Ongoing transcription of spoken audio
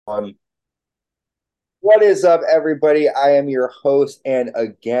What is up, everybody? I am your host, and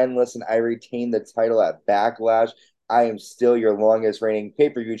again, listen, I retained the title at Backlash. I am still your longest reigning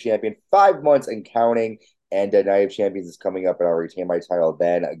pay-per-view champion, 5 months and counting. And Night of Champions is coming up, and I'll retain my title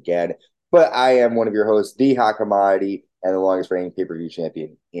then again. But I am one of your hosts, the Hot Commodity, and the longest reigning pay-per-view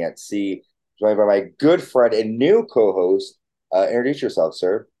champion, Ant C, joined by my good friend and new co-host. Introduce yourself,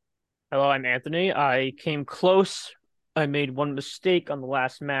 sir. Hello, I'm Anthony. I came close. I made one mistake on the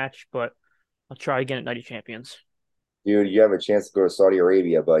last match, but I'll try again at Night of Champions. Dude, you have a chance to go to Saudi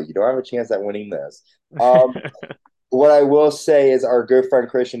Arabia, but you don't have a chance at winning this. Um, what I will say is our good friend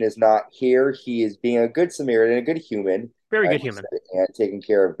Christian is not here. He is being a good Samaritan, a good human, Very I good would human. say, and taking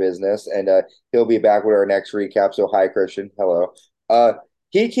care of business. And he'll be back with our next recap. So hi, Christian. Hello. Uh,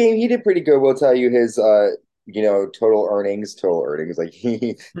 he did pretty good. We'll tell you his total earnings. Like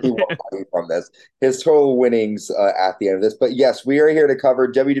he won money from this. His total winnings at the end of this. But yes, we are here to cover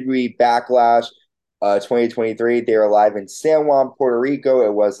WWE Backlash 2023. They are live in San Juan, Puerto Rico.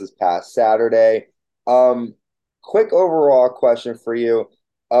 It was this past Saturday. Um, Quick overall question for you.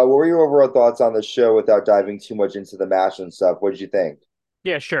 What were your overall thoughts on the show without diving too much into the match and stuff? What did you think?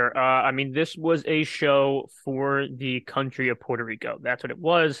 Yeah, sure. I mean, this was a show for the country of Puerto Rico. That's what it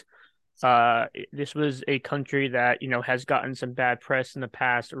was. This was a country that, has gotten some bad press in the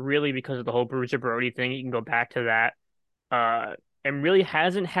past, really because of the whole Bruiser Brody thing. You can go back to that. And really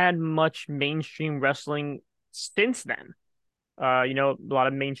hasn't had much mainstream wrestling since then. A lot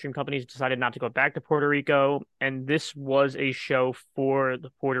of mainstream companies decided not to go back to Puerto Rico, and this was a show for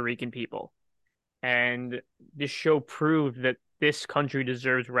the Puerto Rican people. And this show proved that this country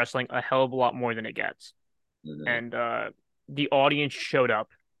deserves wrestling a hell of a lot more than it gets. Mhm. And the audience showed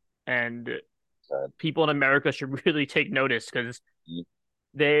up, and people in America should really take notice because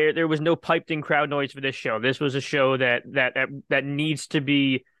there was no piped in crowd noise for this show. This was a show that needs to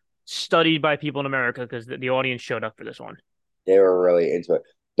be studied by people in America because the audience showed up for this one. They were really into it.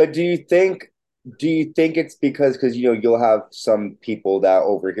 But do you think it's because you'll have some people that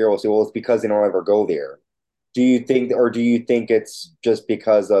over here will say, well, it's because they don't ever go there. Do you think it's just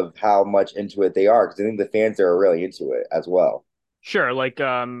because of how much into it they are? Because I think the fans there are really into it as well. Sure, if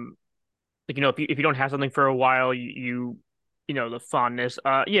you don't have something for a while, the fondness.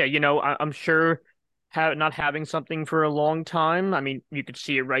 Yeah, I'm sure not having something for a long time. I mean, you could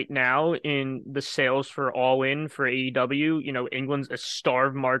see it right now in the sales for All In for AEW. England's a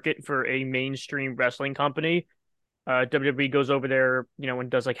starved market for a mainstream wrestling company. WWE goes over there, and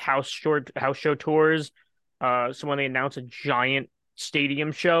does like house show tours. So when they announce a giant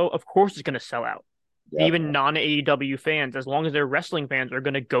stadium show, of course it's going to sell out. Yep. Even non-AEW fans, as long as they're wrestling fans, are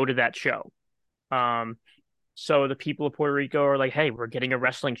going to go to that show. Um, so the people of Puerto Rico are like, hey, we're getting a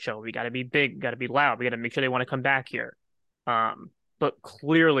wrestling show. We got to be big, got to be loud. We got to make sure they want to come back here. But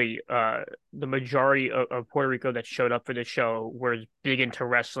clearly, the majority of Puerto Rico that showed up for this show was big into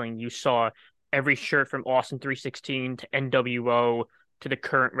wrestling. You saw every shirt from Austin 316 to NWO to the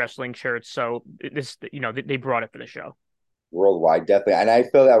current wrestling shirts. So they brought it for the show. Worldwide, definitely. And I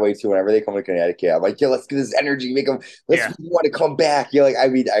feel that way too. Whenever they come to Connecticut, I'm like, yo, let's get this energy, make them, let's Yeah. make them want to come back. You're like, I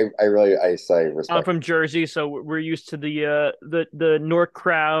mean, I really, I say I'm respect. from Jersey, so we're used to the North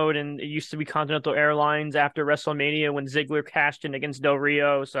crowd, and it used to be Continental Airlines after WrestleMania when Ziggler cashed in against Del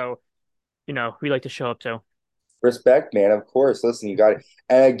Rio. So we like to show up too. Respect, man. Of course. Listen, you got it.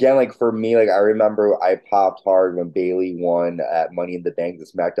 And again, like for me, like I remember I popped hard when Bailey won at Money in the Bank, the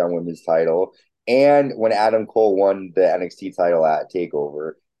SmackDown Women's title, and when Adam Cole won the NXT title at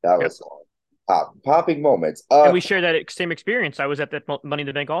Takeover. That Yep. was popping moments. And we share that same experience. I was at that Money in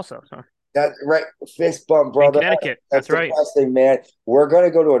the Bank also. So That right, fist bump, in brother. Connecticut, That's that's right. depressing, man. We're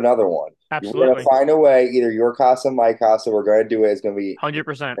gonna go to another one. We're gonna Absolutely, find a way, either your casa, my casa. We're gonna do it. It's gonna be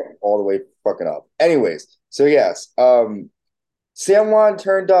 100%. all the way fucking up. Anyways, so yes, San Juan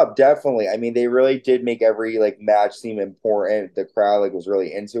turned up definitely. I mean, they really did make every like match seem important. The crowd like was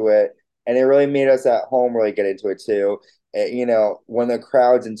really into it, and it really made us at home really get into it too. When the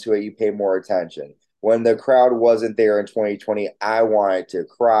crowd's into it, you pay more attention. When the crowd wasn't there in 2020, I wanted to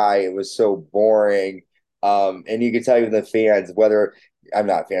cry. It was so boring. And you could tell even the fans, whether I'm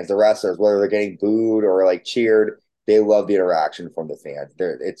not fans, the wrestlers, whether they're getting booed or like cheered, they love the interaction from the fans.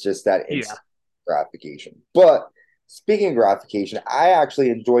 It's just that Yeah. instant gratification. But speaking of gratification, I actually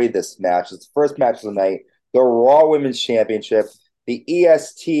enjoyed this match. It's the first match of the night, the Raw Women's Championship. The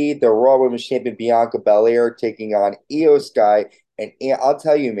EST, the Raw Women's Champion Bianca Belair taking on Io Sky. And I'll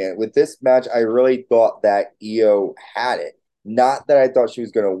tell you, man, with this match, I really thought that Io had it. Not that I thought she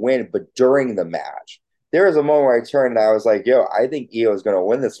was going to win, but during the match, there was a moment where I turned and I was like, yo, I think Io is going to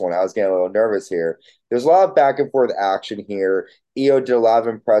win this one. I was getting a little nervous here. There's a lot of back and forth action here. Io did a lot of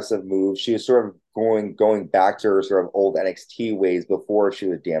impressive moves. She was sort of going back to her sort of old NXT ways before she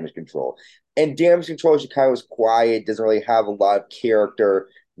was Damage Control. And Damage Control, she kind of was quiet, doesn't really have a lot of character.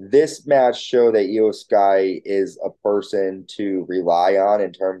 This match showed that Io Sky is a person to rely on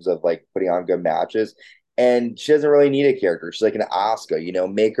in terms of like putting on good matches. And she doesn't really need a character. She's like an Asuka,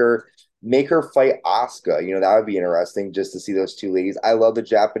 make her fight Asuka. That would be interesting just to see those two ladies. I love the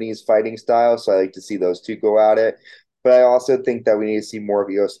Japanese fighting style, so I like to see those two go at it. But I also think that we need to see more of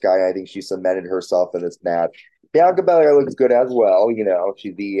Io Sky. I think she cemented herself in this match. Bianca Belair looks good as well.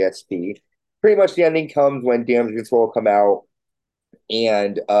 She's the ESP. Pretty much the ending comes when Damage Control come out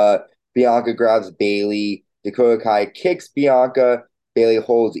and Bianca grabs Bailey. Dakota Kai kicks Bianca. Bailey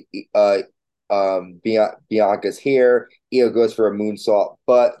holds Bianca's hair. Io goes for a moonsault,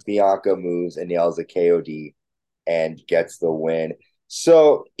 but Bianca moves and nails a KOD and gets the win.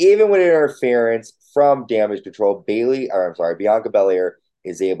 So even with interference from Damage Control, Bianca Belair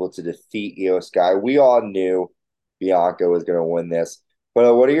is able to defeat Io Sky. We all knew Bianca was going to win this.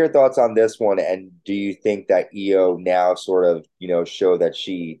 But what are your thoughts on this one? And do you think that Io now sort of, show that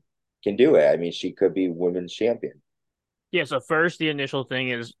she can do it? I mean, she could be women's champion. Yeah, so first, the initial thing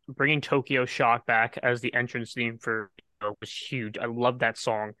is bringing Tokyo Shock back as the entrance theme for was huge. I love that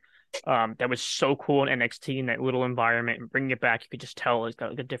song. That was so cool in NXT in that little environment, and bringing it back, you could just tell it's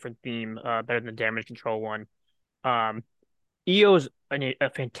got like a different theme, better than the Damage Control one. Um, Io's a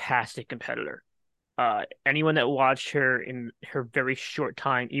fantastic competitor. Anyone that watched her in her very short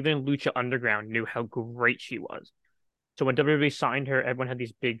time, even in Lucha Underground, knew how great she was. So when WWE signed her, everyone had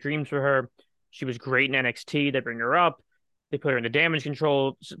these big dreams for her. She was great in NXT. They bring her up. They put her in the Damage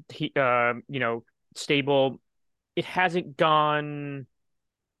Control, stable. It hasn't gone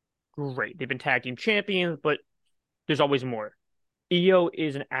great. They've been tag team champions, but there's always more. Io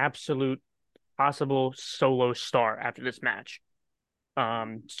is an absolute possible solo star after this match.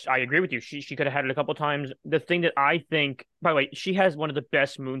 I agree with you. She could have had it a couple times. The thing that I think, by the way, she has one of the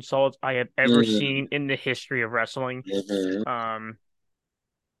best moonsaults I have ever Mm-hmm. seen in the history of wrestling. Mm-hmm. Um,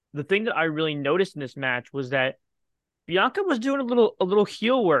 the thing that I really noticed in this match was that Bianca was doing a little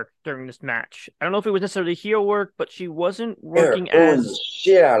heel work during this match. I don't know if it was necessarily heel work, but she wasn't They're working booing the as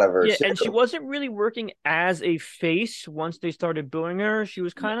shit out of her yeah, and she too. wasn't really working as a face once they started booing her. She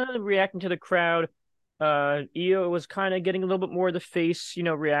was kind of reacting to the crowd. Io was kind of getting a little bit more of the face,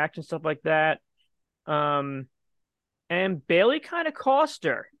 reaction stuff like that. Um, and Bailey kind of cost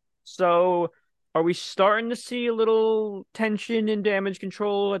her. So are we starting to see a little tension in Damage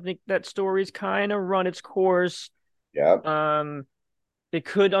Control? I think that story's kind of run its course. Yep. Um, they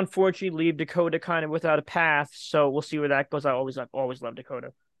could unfortunately leave Dakota kind of without a path, so we'll see where that goes. I've always loved Dakota.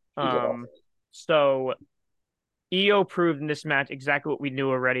 She's Um, awesome. so Io proved in this match exactly what we knew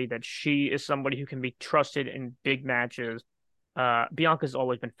already, that she is somebody who can be trusted in big matches. Bianca's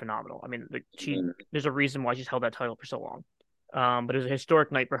always been phenomenal. I mean, there's a reason why she's held that title for so long. But it was a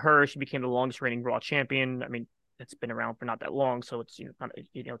historic night for her. She became the longest reigning Raw champion. I mean, it's been around for not that long, so it's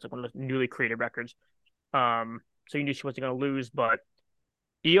it's like one of those newly created records. So you knew she wasn't going to lose, but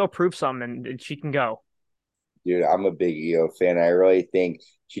Io proved something, and she can go. Dude, I'm a big Io fan. I really think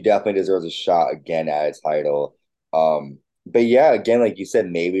she definitely deserves a shot again at a title. But yeah, again, like you said,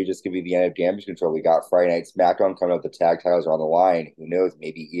 maybe it just could be the end of Damage Control. We got Friday Night SmackDown coming up. The tag titles are on the line. Who knows?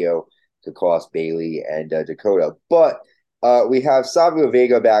 Maybe Io could cost Bailey and Dakota. But we have Savio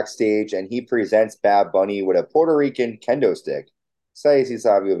Vega backstage, and he presents Bad Bunny with a Puerto Rican kendo stick. Excited to see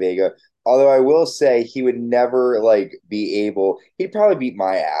Savio Vega. Although I will say he would never like be able. He'd probably beat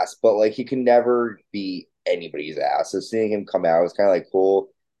my ass, but like he can never beat anybody's ass. So seeing him come out was kind of like cool.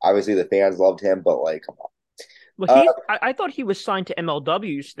 Obviously, the fans loved him, but like, come on. Well, Uh, I thought he was signed to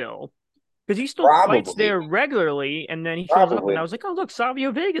MLW still, because he still fights probably, there regularly, and then he shows up, and I probably. was like, oh, look,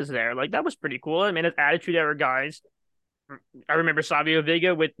 Savio Vega's there. Like, that was pretty cool. I mean, his Attitude Era guys. I remember Savio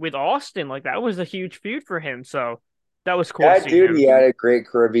Vega with Austin. Like, that was a huge feud for him. So that was cool to Yeah, see dude, him. he had a great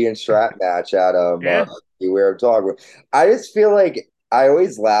Caribbean strap match at Yeah. Beware of Dog. I just feel like I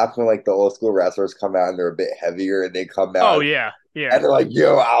always laugh when like the old school wrestlers come out and they're a bit heavier and they come Oh, out yeah. Yeah. and they're like,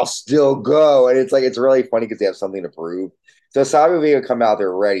 "Yo, I'll still go," and it's like it's really funny because they have something to prove. So Savio Vega come out,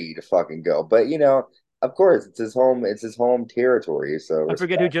 they're ready to fucking go, but of course, it's his home territory, so I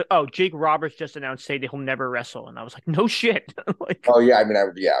forget who respect. just. Oh, Jake Roberts just announced say that he'll never wrestle, and I was like, no shit. Like, Oh yeah, I mean,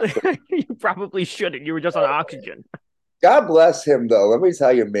 yeah. you probably shouldn't. You were just on oxygen. God bless him, though. Let me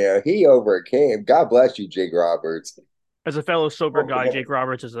tell you, man, he overcame. God bless you, Jake Roberts. As a fellow sober Oh, guy, man. Jake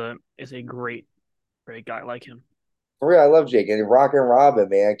Roberts is a great, great guy. I like him. For real, I love Jake and rockin' Robin,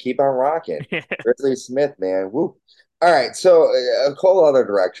 man. Keep on rocking. Grizzly Smith, man. Woo. All right, so a whole other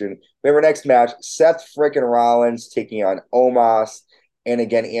direction. We have our next match: Seth freaking Rollins taking on Omos. And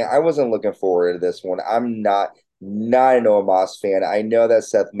again, I wasn't looking forward to this one. I'm not an Omos fan. I know that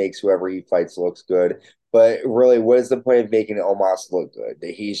Seth makes whoever he fights looks good, but really, what is the point of making Omos look good?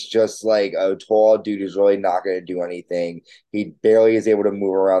 He's just like a tall dude who's really not going to do anything. He barely is able to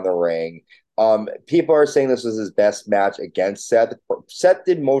move around the ring. People are saying this was his best match against Seth. Seth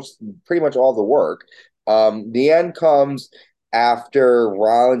did pretty much all the work. The end comes after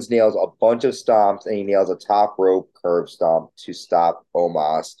Rollins nails a bunch of stomps and he nails a top rope curve stomp to stop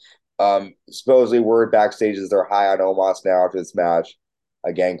Omos. Supposedly, word backstage is they're high on Omos now after this match.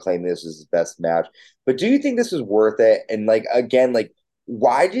 Again, claiming this is his best match. But do you think this was worth it? And like again, like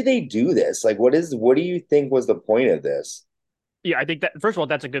why do they do this? Like, what do you think was the point of this? Yeah, I think that first of all,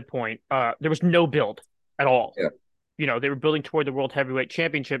 that's a good point. There was no build at all. Yeah. You know, they were building toward the World Heavyweight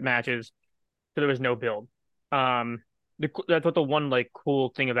Championship matches, so there was no build. Um, I thought the one like cool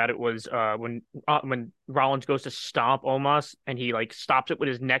thing about it was when Rollins goes to stomp Omos and he like stops it with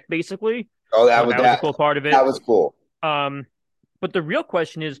his neck basically. Oh, I that thought was that was a that. cool part of it. That was cool. Um, but the real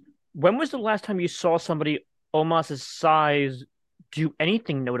question is, when was the last time you saw somebody Omos's size do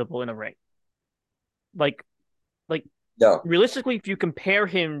anything notable in a ring? Like, like No, realistically, if you compare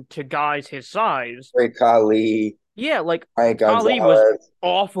him to guys his size, Great Khali, yeah, like Ryan Ali was Gonzalez.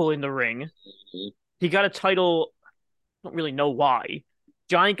 awful in the ring. He got a title, I don't really know why.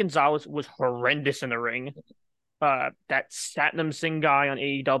 Giant Gonzalez was horrendous in the ring. That Satnam Singh guy on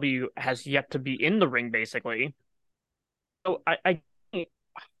AEW has yet to be in the ring, basically. So I think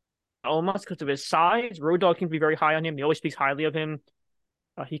almost because of his size, Road Dogg can be very high on him. He always speaks highly of him.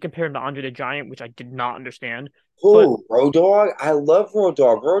 He compared him to Andre the Giant, which I did not understand. But Who? Road Dogg? I love Road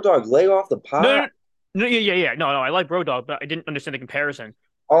Dogg. Road Dogg, lay off the no, pot. no, no, yeah. No, I like Road Dogg, but I didn't understand the comparison.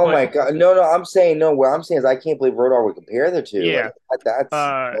 Oh But my God. No, no, I'm saying no. What I'm saying is I can't believe Road Dogg would compare the two. Like yeah, that's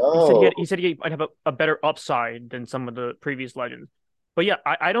he no. he said he might have a better upside than some of the previous legends. But yeah,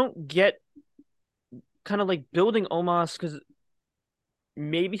 I don't get kind of like building Omos because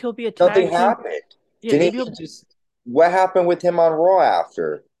maybe he'll be a Nothing tag team. happened. Yeah, Didn't maybe he he'll. just what happened with him on Raw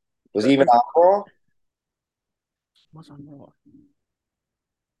after? Was he even I on Raw? was on Raw.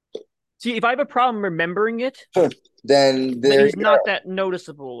 See, if I have a problem remembering it, Then then there he's you go. not that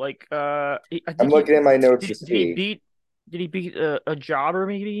noticeable. Like, I I'm think looking at my notes to did he see. beat a jobber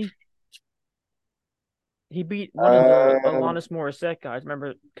maybe? He beat one of the Um, Alanis Morissette guys.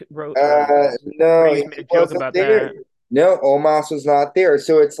 Remember, no, Reeves made he a joke wasn't about there. that. No, Omos was not there.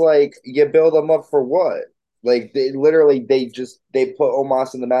 So it's like you build them up for what? Like they literally they put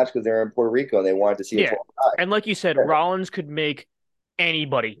Omos in the match because they're in Puerto Rico and they wanted to see a Yeah, tall guy. and like you said, Rollins could make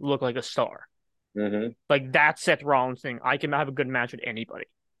anybody look like a star. Hmm. Like that Seth Rollins thing. I can have a good match with anybody.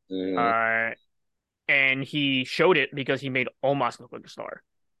 Hmm. Uh, and he showed it because he made Omos look like a star.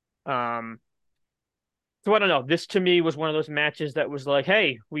 Um, so I don't know. This to me was one of those matches that was like,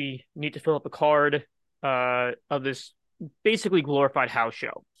 hey, we need to fill up a card of this basically glorified house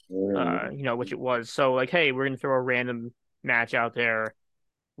show. Hmm. Which it was. So like, hey, we're gonna throw a random match out there.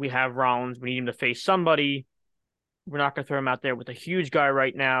 We have Rollins, we need him to face somebody. We're not gonna throw him out there with a huge guy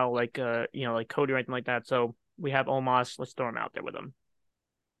right now, like like Cody or anything like that. So we have Omos, let's throw him out there with him.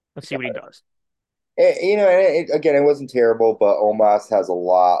 Let's see what he does. Again, it wasn't terrible, but Omos has a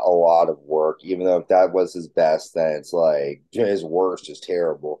lot of work. Even though if that was his best, then it's like his worst is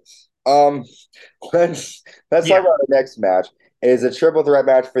terrible. Um, let's talk Yeah. about the next match. It is a triple threat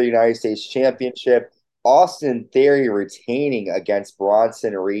match for the United States Championship. Austin Theory retaining against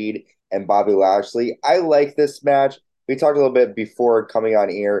Bronson Reed and Bobby Lashley. I like this match. We talked a little bit before coming on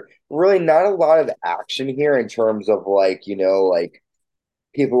air. Really, not a lot of action here in terms of like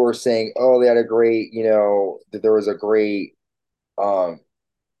people were saying, oh, they had a great, that there was a great, um,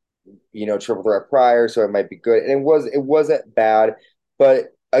 triple threat prior, so it might be good. And it wasn't bad,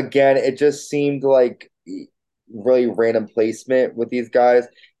 but again, it just seemed like really random placement with these guys.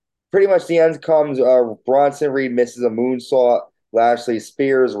 Pretty much the end comes, Bronson Reed misses a moonsault. Lashley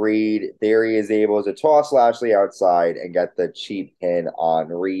spears Reed. There he is able to toss Lashley outside and get the cheap pin on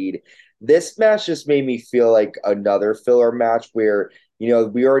Reed. This match just made me feel like another filler match where, we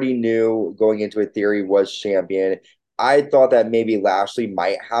already knew going into it Theory was champion. I thought that maybe Lashley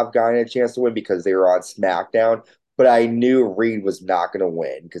might have gotten a chance to win because they were on SmackDown, but I knew Reed was not going to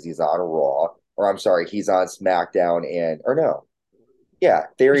win because he's on Raw. Or I'm sorry, he's on SmackDown or no. Yeah,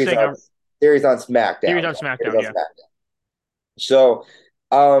 You're saying Theory's on Theory's SmackDown. on Yeah, Theory's SmackDown, on yeah. SmackDown. So,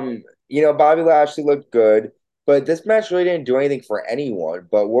 Bobby Lashley looked good, but this match really didn't do anything for anyone.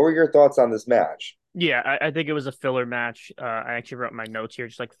 But what were your thoughts on this match? Yeah, I think it was a filler match. I actually wrote my notes here,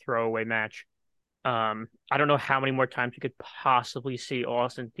 just like throwaway match. I don't know how many more times you could possibly see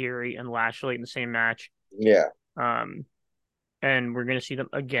Austin Theory and Lashley in the same match. Yeah, Um, and we're gonna see them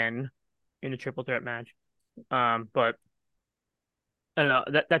again in a triple threat match. But I don't know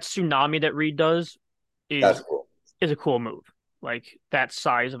that tsunami that Reed does that's is cool. is a cool move. Like that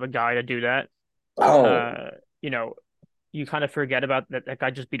size of a guy to do that. Oh, Uh, you know, you kind of forget about that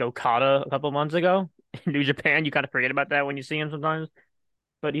guy just beat Okada a couple months ago in New Japan. You kind of forget about that when you see him sometimes.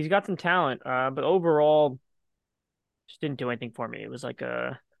 But he's got some talent. But overall, just didn't do anything for me. It was like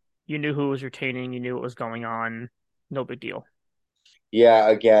you knew who was retaining, you knew what was going on. No big deal. yeah,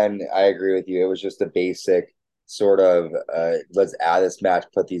 again, I agree with you. It was just a basic sort of let's add this match,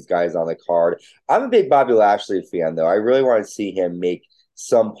 put these guys on the card. I'm a big Bobby Lashley fan, though. I really want to see him make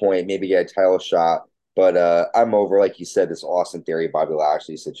some point, maybe get a title shot. But I'm over, like you said, this Austin Theory Bobby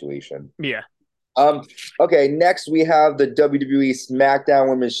Lashley situation. Yeah. Um, okay, next we have the WWE SmackDown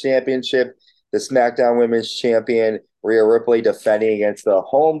Women's Championship. The SmackDown Women's Champion Rhea Ripley defending against the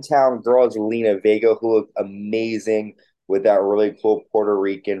hometown girls Zelina Vega, who looked amazing with that really cool Puerto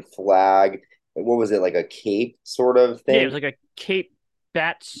Rican flag. What was it, like a cape sort of Yeah, it thing? was like a Cape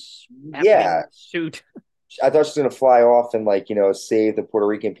Bats Yeah, Batwing suit. I thought she was gonna fly off and like save the Puerto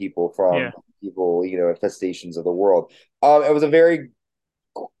Rican people Yeah. from people infestations of the world. It was a very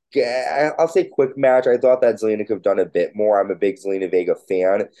I'll say quick match. I thought that Zelina could have done a bit more. I'm a big Zelina Vega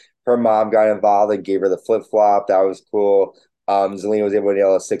fan. Her mom got involved and gave her the flip flop. That was cool. Zelina was able to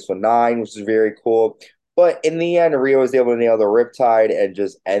nail a 619, which is very cool. But in the end, Rhea was able to nail the Riptide and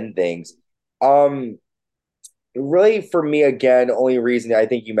just end things. Um, really for me again, only reason I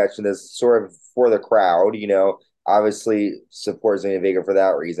think you mentioned this sort of for the crowd, obviously support Zelina Vega for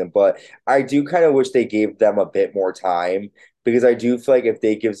that reason, but I do kind of wish they gave them a bit more time because I do feel like if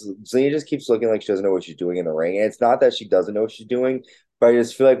they give Zelina just keeps looking like she doesn't know what she's doing in the ring, and it's not that she doesn't know what she's doing, but I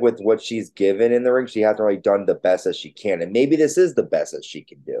just feel like with what she's given in the ring, she hasn't really done the best as she can, and maybe this is the best that she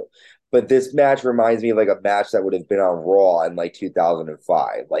can do. But this match reminds me of like a match that would have been on Raw in like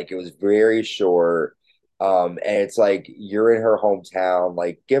 2005. Like it was very short, and it's like you're in her hometown,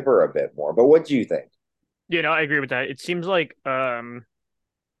 like give her a bit more. But what do you think? I agree with that. It seems like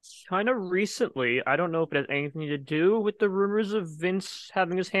kind of recently, I don't know if it has anything to do with the rumors of Vince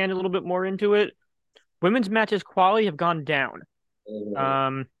having his hand a little bit more into it. Women's matches quality have gone down.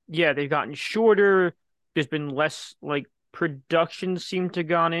 Mhm. Yeah, they've gotten shorter. There's been less like production seem to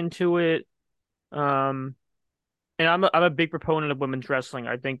gone into it. Um, and I'm a big proponent of women's wrestling.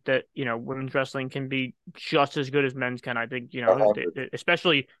 I think that, women's wrestling can be just as good as men's can. I think, 100.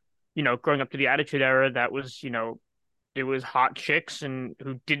 especially, growing up to the Attitude Era, that was, it was hot chicks and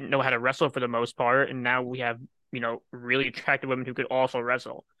who didn't know how to wrestle for the most part, and now we have, really attractive women who could also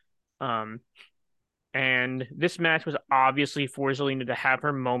wrestle. Um, and this match was obviously for Zelina to have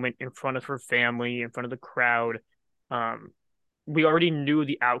her moment in front of her family, in front of the crowd. Um, we already knew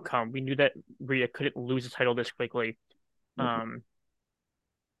the outcome. We knew that Rhea couldn't lose the title this quickly. Um,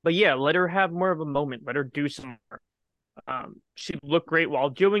 but yeah, let her have more of a moment. Let her do some more. She looked great while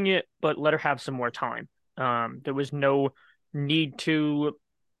doing it, but let her have some more time. There was no need to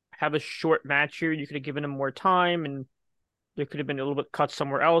have a short match here. You could have given him more time, and there could have been a little bit cut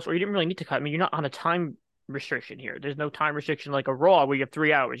somewhere else, or you didn't really need to cut. I mean, you're not on a time restriction here. There's no time restriction like a Raw where you have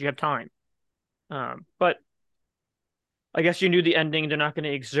 3 hours. You have time. But I guess you knew the ending. They're not going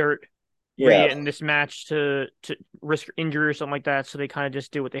to exert Yeah. Rhea in this match to risk injury or something like that. So they kind of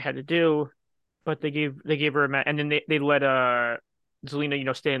just did what they had to do. But they gave her a match, and then they let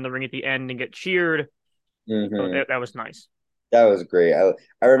Zelina stay in the ring at the end and get cheered. So Hmm. that was nice. That was great.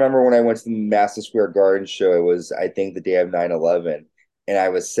 I remember when I went to the Madison Square Garden show, it was, I think, the day of 9/11, and I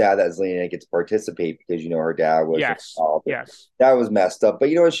was sad that Zelina didn't get to participate because, her dad was Yes, involved. And yes. that was messed up. But,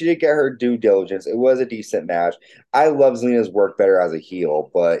 she did get her due diligence. It was a decent match. I love Zelina's work better as a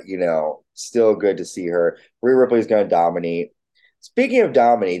heel, but, still good to see her. Rhea Ripley's going to dominate. Speaking of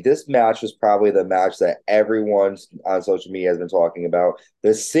dominate, this match was probably the match that everyone on social media has been talking about.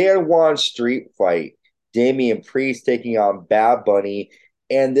 The San Juan Street Fight. Damian Priest taking on Bad Bunny.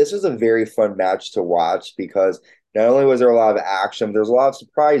 And this was a very fun match to watch because not only was there a lot of action, there's a lot of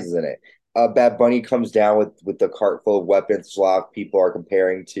surprises in it. Bad Bunny comes down with the cart full of weapons. A lot of people are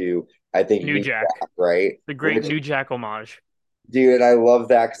comparing to, I think, New New Jack, Jack, right? the great Which, New Jack homage. dude, I love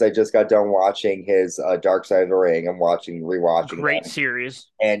that because I just got done watching his Dark Side of the Ring. I'm rewatching Great them. series.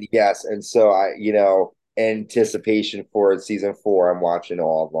 And yes, and so anticipation for season 4, I'm watching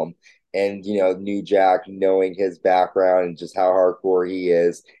all of them. And New Jack, knowing his background and just how hardcore he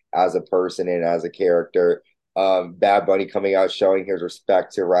is as a person and as a character. Bad Bunny coming out showing his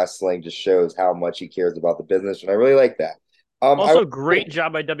respect to wrestling just shows how much he cares about the business, and I really like that. I Also, great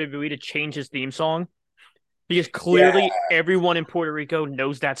job by WWE to change his theme song because Yeah, clearly everyone in Puerto Rico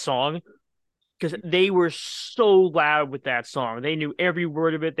knows that song because they were so loud with that song. They knew every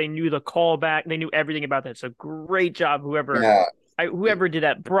word of it. They knew the callback. They knew everything about that. So great job, yeah, whoever did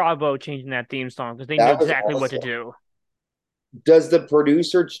that. Bravo, changing that theme song because they knew that was exactly what to awesome. do. Does the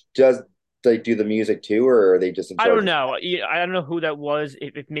producer does they do the music too, or are they just in I charge don't of? know. I don't know who that was.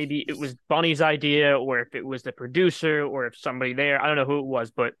 If maybe it was Bunny's idea, or if it was the producer, or if somebody there. I don't know who it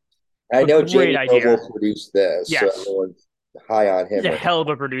was, but I a know great Jamie idea. Noble produced this, so Yes, everyone's high on he's him a right hell of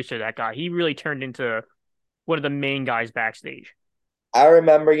a producer. That guy. He really turned into one of the main guys backstage. now. I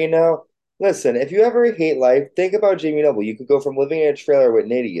remember, listen, if you ever hate life, think about Jamie Noble. You could go from living in a trailer with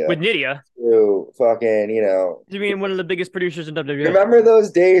Nydia With Nydia, to fucking, being one of the biggest producers in WWE. remember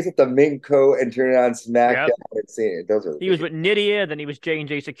those days with the mink coat and turning on SmackDown Yep. and seeing it? Those are the He was days. with Nydia, then he was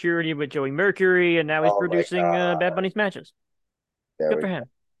J&J Security with Joey Mercury, and now he's Oh my producing Bad God. Bunny's matches. There Good we for go.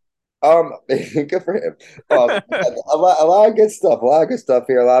 him. Good for him. A lot of good stuff. A lot of good stuff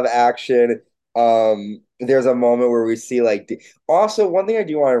here. A lot of action. There's a moment where we see also one thing I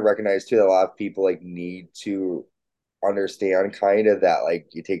do want to recognize too that a lot of people like need to understand kind of that like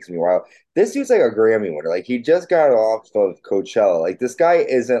it takes me a while. This dude's like a Grammy winner. Like he just got off of Coachella. Like this guy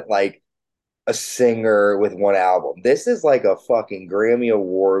isn't like a singer with one album. This is like a fucking Grammy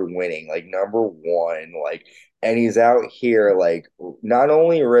award winning, like number one, like, and he's out here like not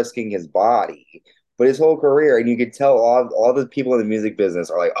only risking his body, but his whole career. And you could tell all the people in the music business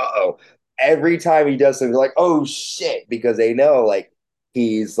are like, uh-oh. Every time he does something, they're like, oh shit, because they know like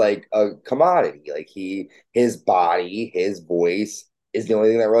he's like a commodity. Like his body, his voice is the only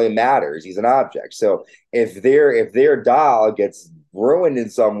thing that really matters. He's an object. So if their doll gets ruined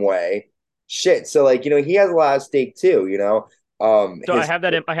in some way, shit. So like, he has a lot of stake too, So his I have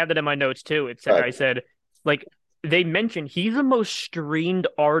that in my notes too. I said like they mentioned he's the most streamed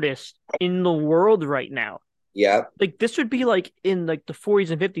artist in the world right now. yeah, Like this would be like in like the 40s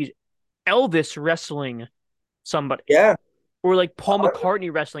and 50s, Elvis wrestling somebody, yeah, or like Paul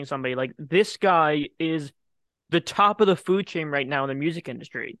McCartney wrestling somebody. Like this guy is the top of the food chain right now in the music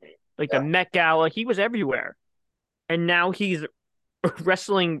industry. Like the yeah, Met Gala, he was everywhere. And now he's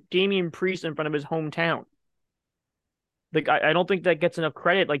wrestling Damian Priest in front of his hometown. Like I don't think that gets enough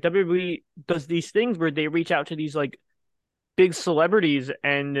credit. Like WWE does these things where they reach out to these like big celebrities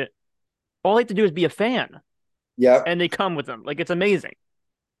and all they have to do is be a fan yeah. and they come with them. Like it's amazing.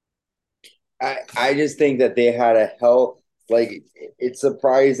 I just think that they had a hell like it's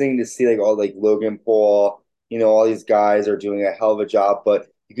surprising to see like all like Logan Paul, all these guys are doing a hell of a job, but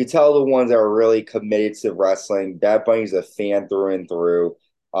you could tell the ones that are really committed to wrestling. Bad Bunny's a fan through and through.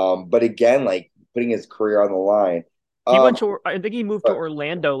 But again, like putting his career on the line. Um, I think he moved to but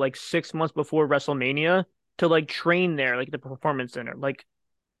Orlando like 6 months before WrestleMania to like train there, like the performance center. Like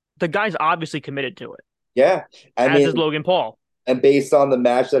the guy's obviously committed to it, yeah, I as mean, is Logan Paul. and based on the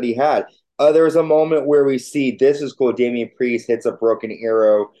match that he had. There was a moment where we see this is cool. Damian Priest hits a broken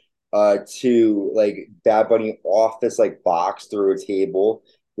arrow to like Bad Bunny off this like box through a table,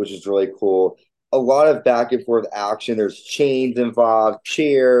 which is really cool. A lot of back and forth action. There's chains involved,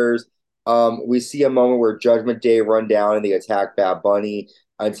 chairs. We see a moment where Judgment Day run down and they attack Bad Bunny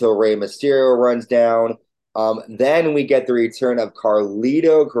until Rey Mysterio runs down. Then we get the return of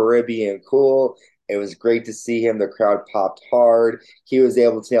Carlito Caribbean Cool. It was great to see him. The crowd popped hard. He was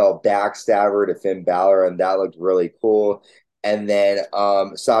able to nail a backstabber to Finn Balor, and that looked really cool. And then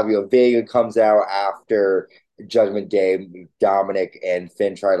Savio Vega comes out after Judgment Day. Dominic and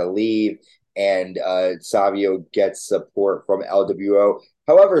Finn try to leave, and Savio gets support from LWO.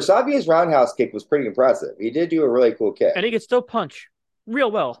 However, Savio's roundhouse kick was pretty impressive. He did do a really cool kick. And he could still punch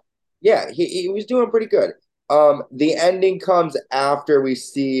real well. Yeah, he was doing pretty good. The ending comes after we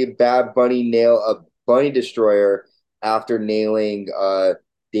see Bad Bunny nail a Bunny Destroyer after nailing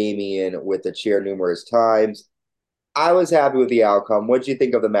Damien with the chair numerous times. I was happy with the outcome. What did you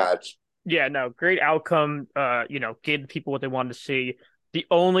think of the match? Yeah, no, great outcome. Gave the people what they wanted to see. The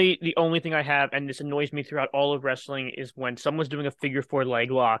only thing I have, and this annoys me throughout all of wrestling, is when someone's doing a figure four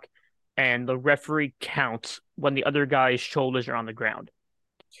leg lock and the referee counts when the other guy's shoulders are on the ground.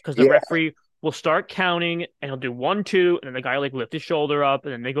 Because the Yeah, referee will start counting and he'll do 1, 2, and then the guy will, like lift his shoulder up,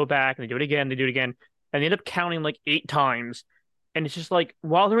 and then they go back and they do it again, they do it again, and they end up counting like 8 times. And it's just like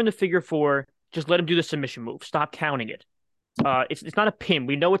while they're in the figure four, just let him do the submission move. Stop counting it. It's not a pin.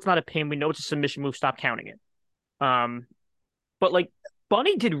 We know it's not a pin. We know it's a submission move. Stop counting it. Um, but like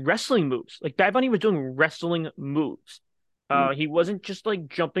Bunny did wrestling moves. Like Bad Bunny was doing wrestling moves. He wasn't just like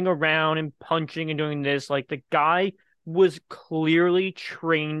jumping around and punching and doing this. Like the guy was clearly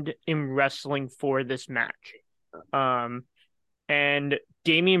trained in wrestling for this match. Um, and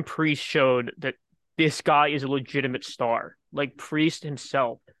Damian Priest showed that this guy is a legitimate star. Like Priest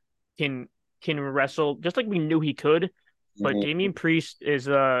himself can can wrestle just like we knew he could. But Mhm. Damian Priest is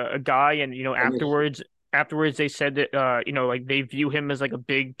a guy, and afterwards they said that like they view him as like a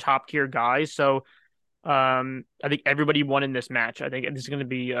big top tier guy. So I think everybody won in this match. I think this is going to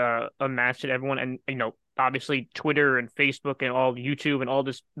be a match that everyone, and obviously Twitter and Facebook and all YouTube and all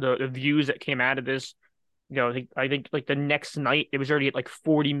this the views that came out of this. I think like the next night it was already at like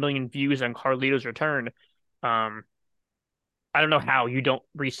 40 million views on Carlito's return. Um, I don't know how you don't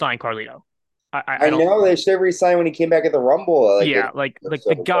re-sign Carlito. I I don't. know they should have resigned when he came back at the Rumble like this Yeah, like or the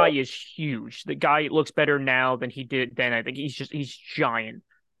so, guy but is huge. The guy looks better now than he did then. I think he's giant.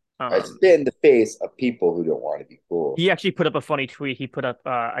 I Um, spit in the face of people who don't want to be cool. He actually put up a funny tweet. He put up,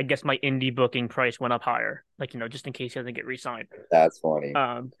 I guess my indie booking price went up higher, like just in case he doesn't get re-signed. That's funny.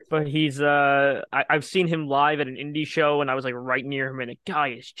 But I've seen him live at an indie show, and I was like right near him, and the guy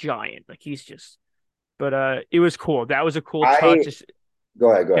is giant. Like he's just, but it was cool. That was a cool touch. I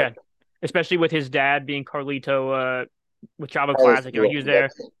Go ahead, go ahead. Yeah, especially with his dad being Carlito, with Chavo Carlos Classic. He Colon, was yeah. there,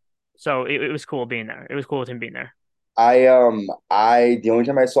 so it was cool being there. It was cool with him being there. I the only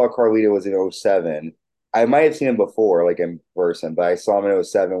time I saw Carlito was in '07. I might have seen him before, like in person, but I saw him in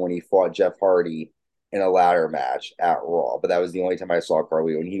 '07 when he fought Jeff Hardy in a ladder match at Raw. But that was the only time I saw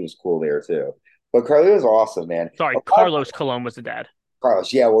Carlito, and he was cool there too. But Carlito's awesome, man. Sorry, A lot of Carlos Colon was the dad.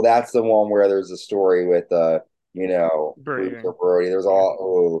 Carlos, yeah, well, that's the one where there's a story with Brody, Bruiser Brody. yeah.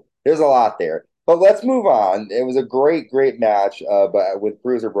 There's a lot there. But let's move on. It was a great match. But with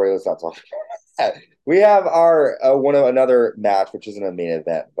Bruiser Brody, let's not talk about that. We have our one of another match, which isn't a main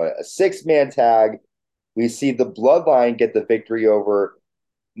event, but a six-man tag. We see the Bloodline get the victory over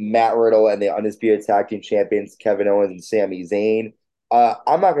Matt Riddle and the undisputed tag team champions Kevin Owens and Sami Zayn.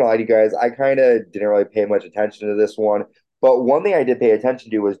 I'm not gonna lie to you guys, I kind of didn't really pay much attention to this one, but one thing I did pay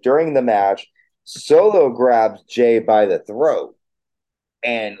attention to was during the match, Solo grabs Jay by the throat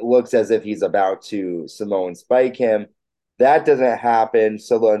and looks as if he's about to Simone spike him. That doesn't happen.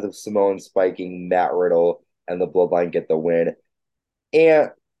 Solo ends up Simone spiking Matt Riddle, and the Bloodline get the win.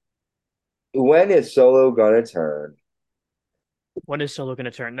 And when is Solo gonna turn? When is Solo going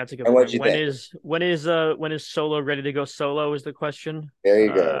to turn? That's a good And what point. you When think? is Solo ready to go solo is the question. There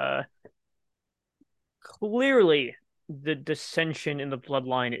you go. Uh, Clearly the dissension in the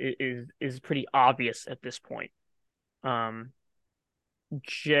bloodline is pretty obvious at this point. Um,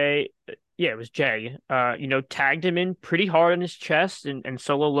 Jay, yeah, it was Jay. Tagged him in pretty hard on his chest, and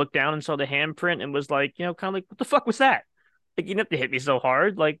Solo looked down and saw the handprint and was like, kind of like, what the fuck was that? Like, you didn't have to hit me so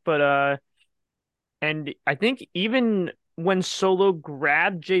hard, like, but and I think even when Solo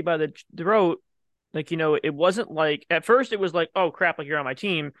grabbed Jay by the throat, like, it wasn't like at first it was like, oh crap, like you're on my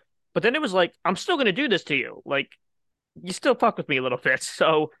team. But then it was like, I'm still gonna do this to you. Like, you still fuck with me a little bit.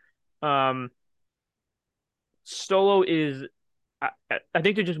 So um Solo is I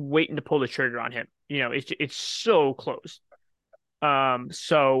think they're just waiting to pull the trigger on him. It's so close.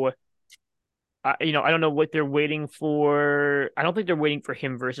 So I don't know what they're waiting for. I don't think they're waiting for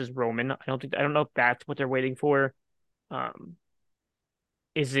him versus Roman. I don't know if that's what they're waiting for. Um,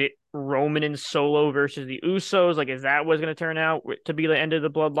 is it Roman and Solo versus the Usos? Like, is that what's going to turn out to be the end of the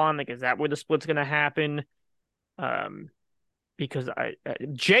bloodline? Like, is that where the split's going to happen? Um, because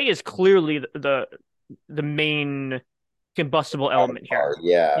Jay is clearly the main combustible element here.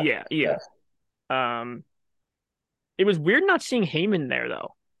 Yeah. Yeah, Yeah. yeah. Um, it was weird not seeing Heyman there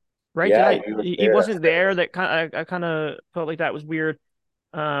though, right? Did Yeah, I? he was He there. wasn't there. That I kind of felt like that was weird.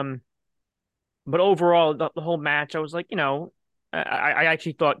 Um, but overall, the whole match, I was like, I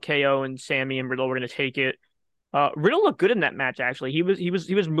actually thought KO and Sammy and Riddle were going to take it. Riddle looked good in that match. Actually, he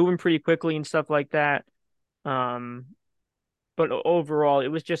was moving pretty quickly and stuff like that. Um, but overall, it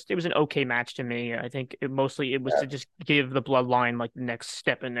was an okay match to me. I think it was Yeah, to just give the Bloodline like the next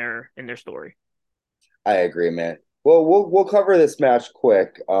step in their story. I agree, man. Well, we'll cover this match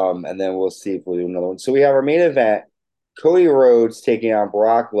quick, and then we'll see if we'll do another one. So we have our main event, Cody Rhodes taking on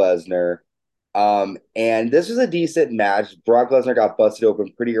Brock Lesnar. And this was a decent match. Brock Lesnar got busted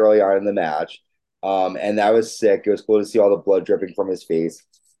open pretty early on in the match. And that was sick. It was cool to see all the blood dripping from his face.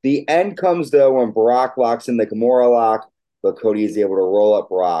 The end comes though when Brock locks in the Kimura lock, but Cody is able to roll up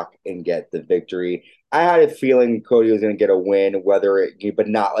Brock and get the victory. I had a feeling Cody was going to get a win, but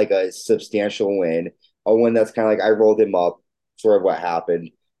not like a substantial win, a win that's kind of like I rolled him up, sort of what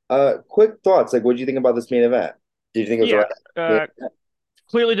happened. Quick thoughts, like what do you think about this main event? Did you think it was the right Yeah. main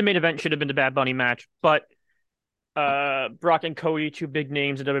Clearly the main event should have been the Bad Bunny match, but Brock and Cody, two big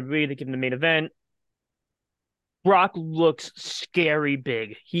names in WWE. They give them the main event. Brock looks scary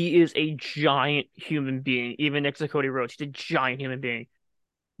big. He is a giant human being, even next to Cody Rhodes. He's a giant human being.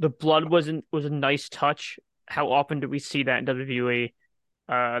 The blood was a nice touch. How often do we see that in WWE?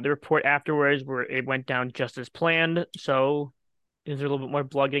 The report afterwards where it went down just as planned. So is there a little bit more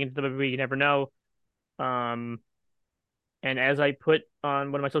blood getting into WWE? You never know. Um, and as I put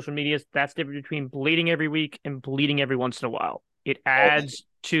on one of my social medias, that's the difference between bleeding every week and bleeding every once in a while. It adds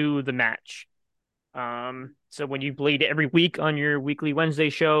to the match. So when you bleed every week on your weekly Wednesday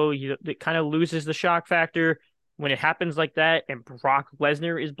show, it kind of loses the shock factor. When it happens like that and Brock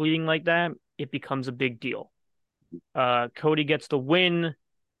Lesnar is bleeding like that, it becomes a big deal. Cody gets the win.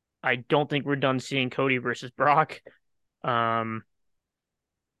 I don't think we're done seeing Cody versus Brock. Um,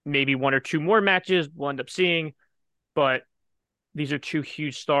 Maybe one or two more matches we'll end up seeing, but these are two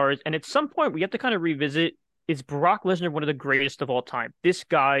huge stars. And at some point, we have to kind of revisit, is Brock Lesnar one of the greatest of all time? This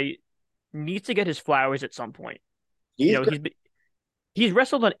guy needs to get his flowers at some point. You He's know, good. he's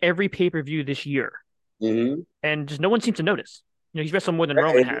wrestled on every pay-per-view this year, Mm-hmm. and just no one seems to notice. He's wrestled more than Right, I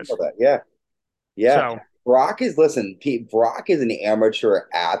Roman didn't know has. that. Yeah. Yeah. So, Brock is, listen, Brock is an amateur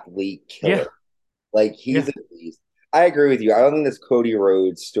athlete yeah, killer. Like, he's yeah. a beast. I agree with you. I don't think this Cody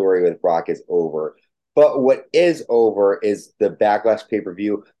Rhodes story with Brock is over. But what is over is the Backlash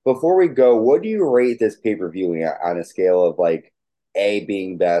pay-per-view. Before we go, what do you rate this pay-per-view on a scale of like A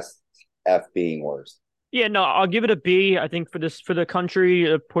being best, F being worst? Yeah, no, I'll give it a B. I think for the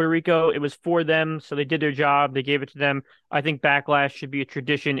country of Puerto Rico, it was for them, so they did their job. They gave it to them. I think Backlash should be a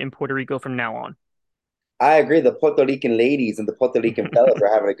tradition in Puerto Rico from now on. I agree. The Puerto Rican ladies and the Puerto Rican fellas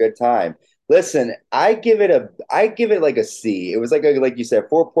are having a good time. Listen, I give it like a C. It was like you said,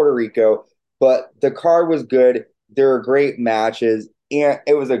 for Puerto Rico, but the card was good. There were great matches, and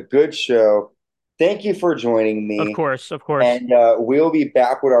it was a good show. Thank you for joining Of me, course, of course. and we'll be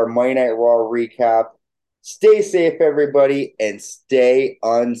back with our Monday Night Raw recap. Stay safe, everybody, and stay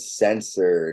uncensored.